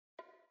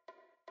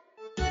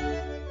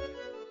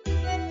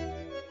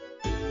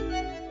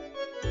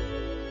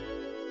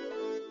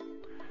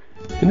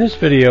In this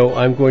video,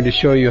 I'm going to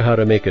show you how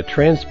to make a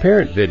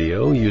transparent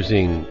video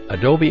using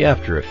Adobe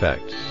After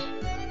Effects.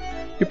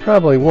 You're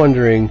probably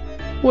wondering,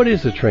 what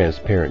is a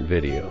transparent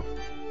video?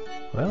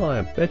 Well,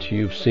 I bet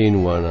you've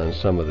seen one on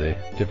some of the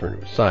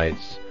different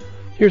sites.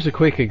 Here's a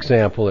quick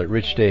example at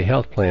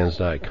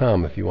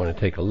richdayhealthplans.com if you want to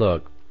take a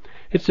look.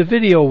 It's a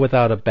video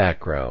without a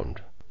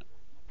background.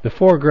 The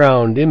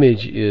foreground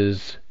image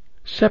is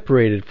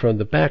separated from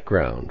the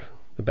background.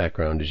 The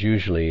background is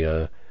usually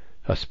a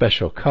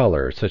special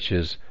color, such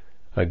as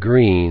a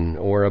green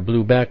or a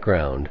blue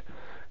background.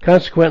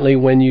 Consequently,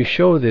 when you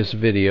show this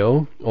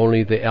video,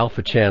 only the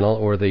alpha channel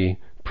or the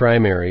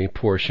primary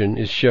portion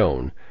is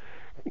shown,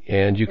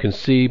 and you can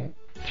see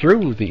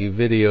through the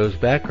video's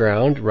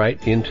background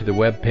right into the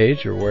web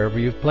page or wherever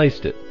you've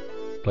placed it.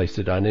 Place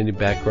it on any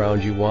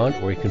background you want,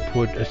 or you can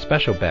put a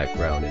special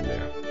background in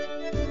there.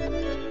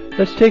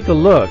 Let's take a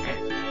look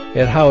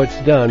at how it's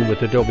done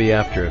with Adobe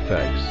After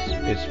Effects.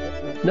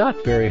 It's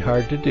not very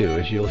hard to do,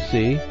 as you'll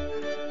see.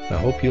 I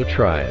hope you'll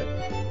try it.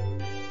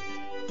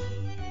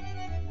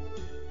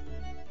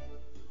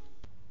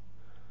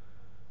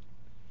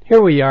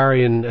 Here we are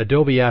in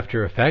Adobe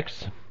After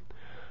Effects.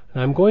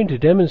 I'm going to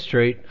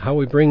demonstrate how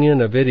we bring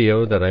in a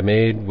video that I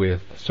made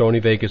with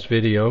Sony Vegas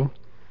Video,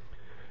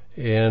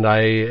 and I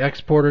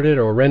exported it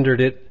or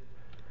rendered it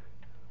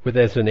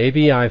as an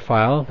AVI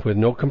file with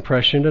no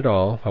compression at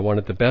all. I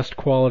wanted the best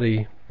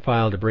quality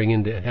file to bring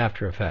into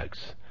After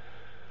Effects.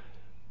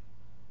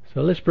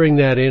 So let's bring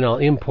that in. I'll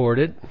import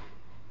it.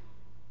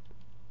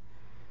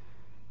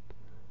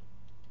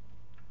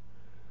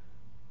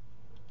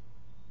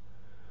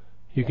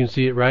 You can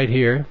see it right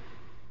here.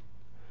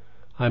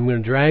 I'm going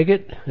to drag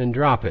it and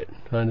drop it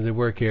onto the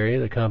work area,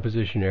 the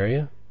composition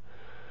area.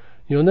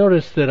 You'll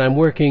notice that I'm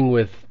working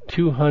with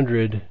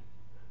 200%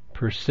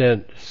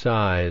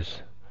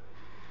 size.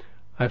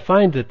 I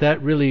find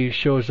that really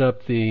shows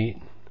up the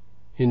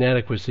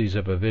inadequacies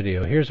of a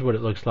video. Here's what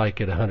it looks like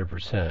at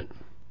 100%. So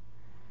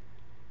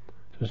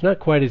it's not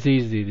quite as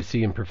easy to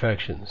see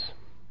imperfections.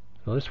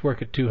 So let's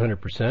work at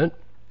 200%.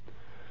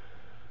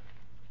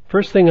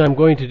 First thing I'm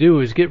going to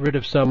do is get rid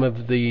of some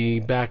of the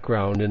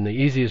background, and the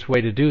easiest way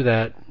to do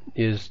that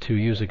is to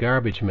use a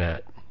garbage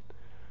mat.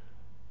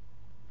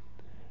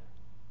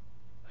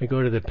 I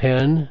go to the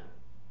pen,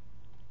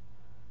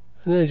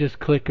 and then I just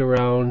click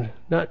around,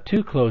 not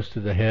too close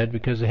to the head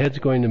because the head's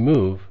going to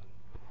move.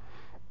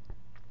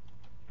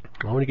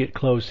 I want to get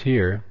close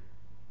here.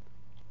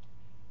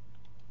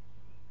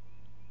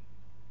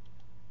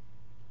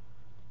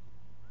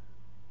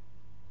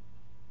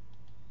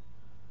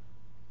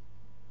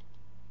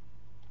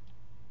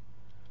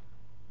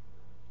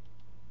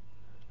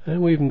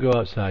 And we even go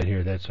outside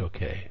here, that's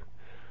okay.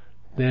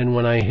 Then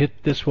when I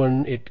hit this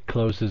one, it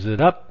closes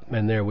it up,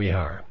 and there we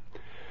are.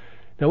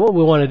 Now what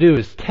we want to do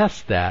is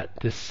test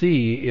that to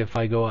see if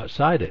I go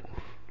outside it.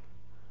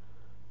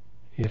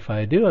 If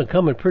I do, I'm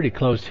coming pretty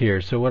close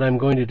here, so what I'm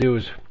going to do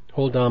is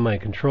hold down my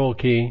control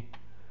key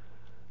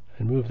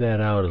and move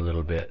that out a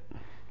little bit.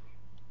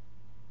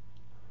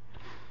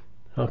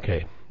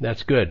 Okay,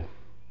 that's good.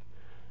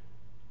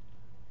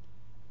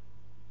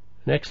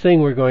 Next thing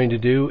we're going to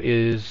do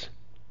is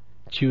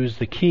choose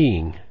the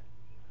keying.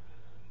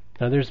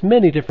 Now there's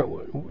many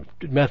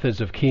different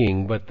methods of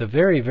keying, but the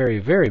very, very,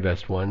 very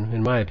best one,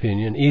 in my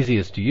opinion,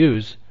 easiest to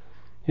use,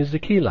 is the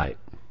key light.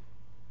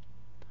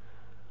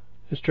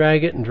 Just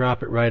drag it and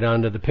drop it right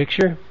onto the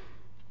picture,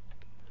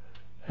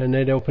 and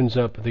it opens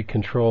up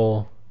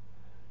the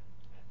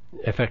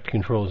effect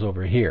controls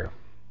over here.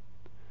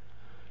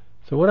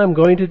 So what I'm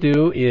going to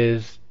do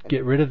is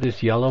get rid of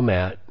this yellow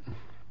mat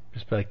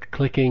just by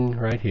clicking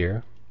right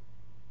here.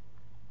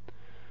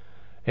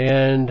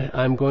 And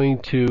I'm going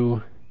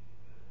to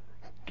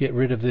get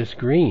rid of this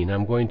green.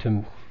 I'm going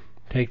to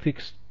take the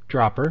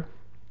dropper,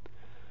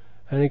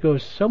 and it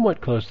goes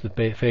somewhat close to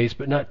the face,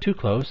 but not too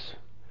close.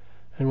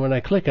 And when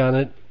I click on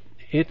it,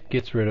 it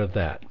gets rid of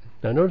that.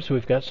 Now notice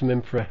we've got some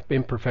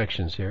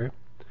imperfections here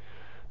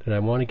that I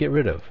want to get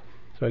rid of.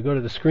 So I go to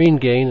the screen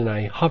gain and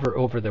I hover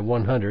over the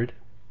 100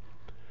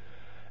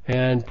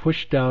 and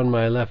push down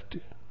my left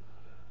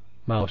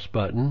mouse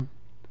button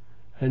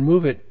and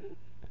move it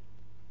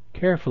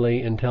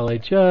carefully until I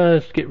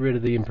just get rid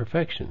of the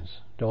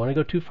imperfections. Don't want to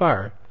go too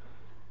far.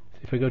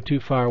 If I go too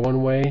far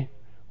one way,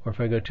 or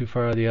if I go too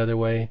far the other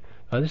way.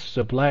 This is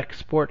a black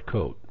sport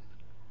coat,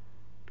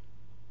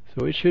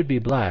 so it should be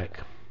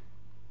black.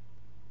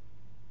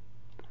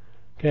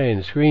 Okay, and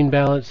the screen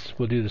balance,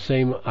 we'll do the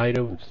same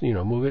items,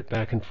 move it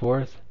back and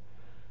forth.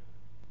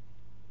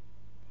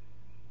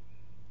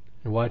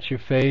 And watch your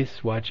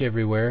face, watch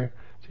everywhere.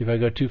 See, if I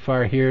go too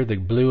far here, the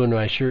blue in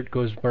my shirt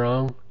goes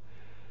wrong.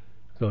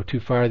 Go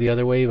too far the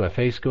other way, my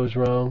face goes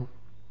wrong.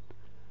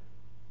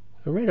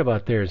 So right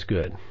about there is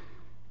good.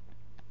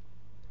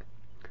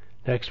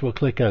 Next we'll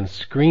click on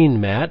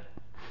Screen Mat,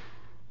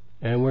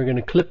 and we're going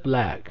to clip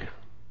black.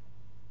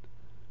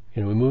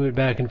 And we move it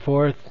back and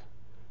forth,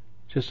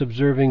 just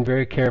observing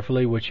very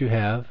carefully what you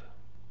have.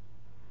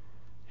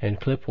 And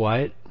clip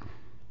white.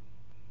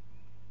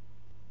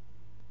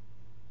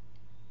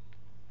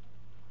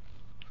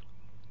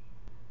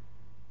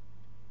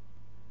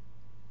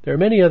 There are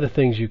many other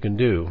things you can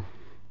do,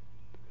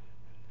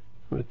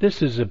 but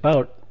this is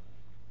about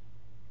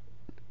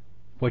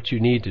what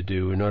you need to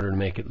do in order to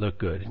make it look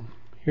good.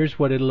 Here's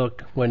what it'll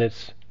look when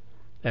it's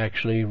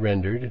actually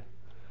rendered.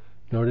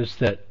 Notice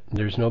that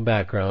there's no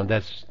background.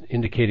 That's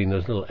indicating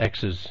those little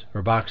X's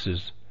or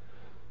boxes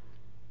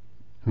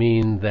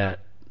mean that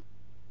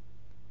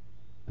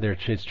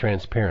it's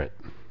transparent.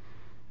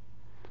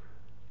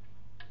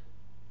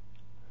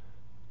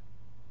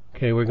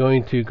 Okay, we're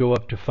going to go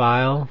up to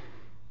File.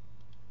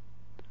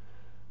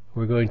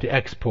 We're going to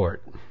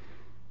Export.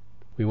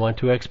 We want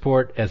to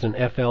export as an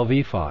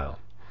FLV file.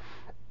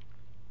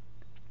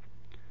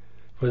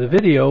 For the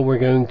video, we're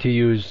going to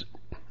use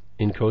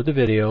encode the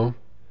video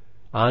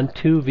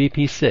onto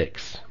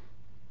VP6.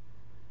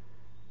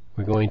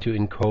 We're going to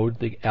encode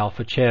the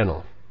alpha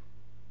channel.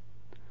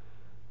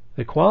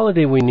 The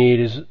quality we need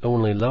is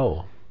only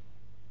low.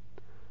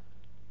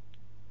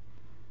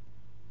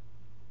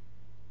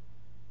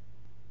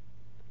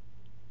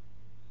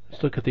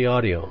 Let's look at the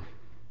audio.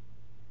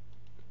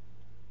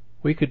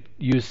 We could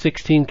use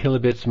 16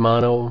 kilobits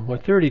mono, or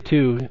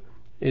 32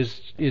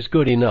 is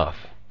good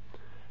enough.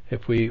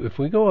 If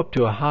we go up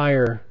to a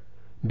higher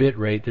bit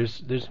rate,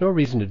 there's no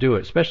reason to do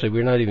it, especially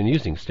we're not even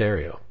using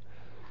stereo.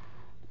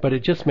 But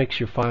it just makes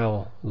your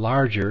file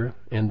larger,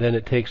 and then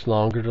it takes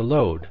longer to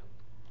load.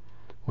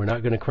 We're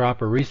not going to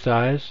crop or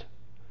resize.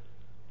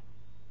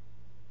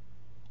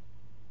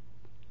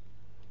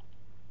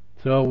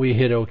 So we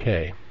hit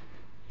OK.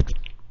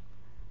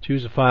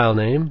 Choose a file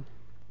name.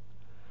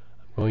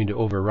 I'm going to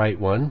overwrite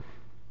one.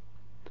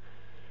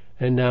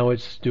 And now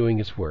it's doing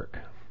its work.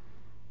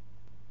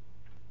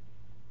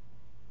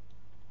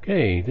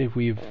 Okay,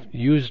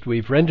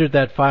 we've rendered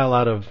that file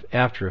out of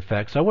After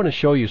Effects. I want to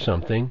show you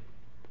something.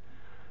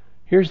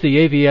 Here's the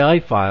AVI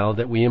file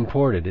that we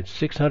imported. It's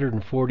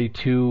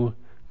 642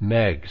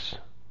 megs.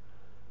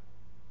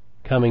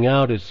 Coming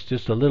out, it's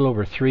just a little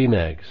over 3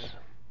 megs.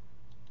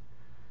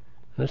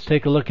 Let's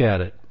take a look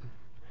at it.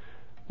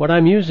 What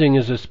I'm using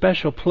is a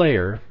special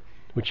player,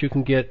 which you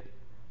can get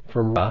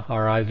from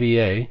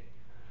RIVA.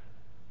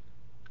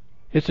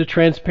 It's a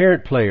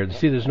transparent player.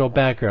 See, there's no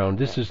background.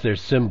 This is their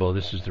symbol.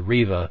 This is the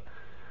Riva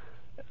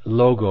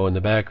logo in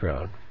the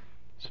background.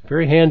 It's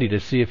very handy to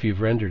see if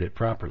you've rendered it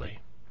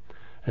properly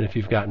and if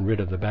you've gotten rid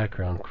of the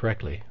background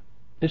correctly.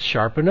 It's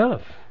sharp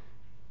enough.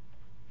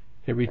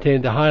 It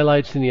retained the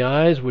highlights in the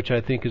eyes, which I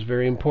think is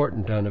very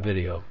important on a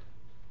video.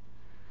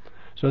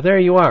 So there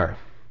you are.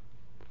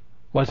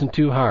 Wasn't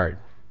too hard.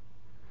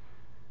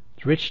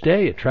 It's Rich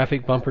Day at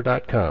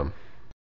trafficbumper.com.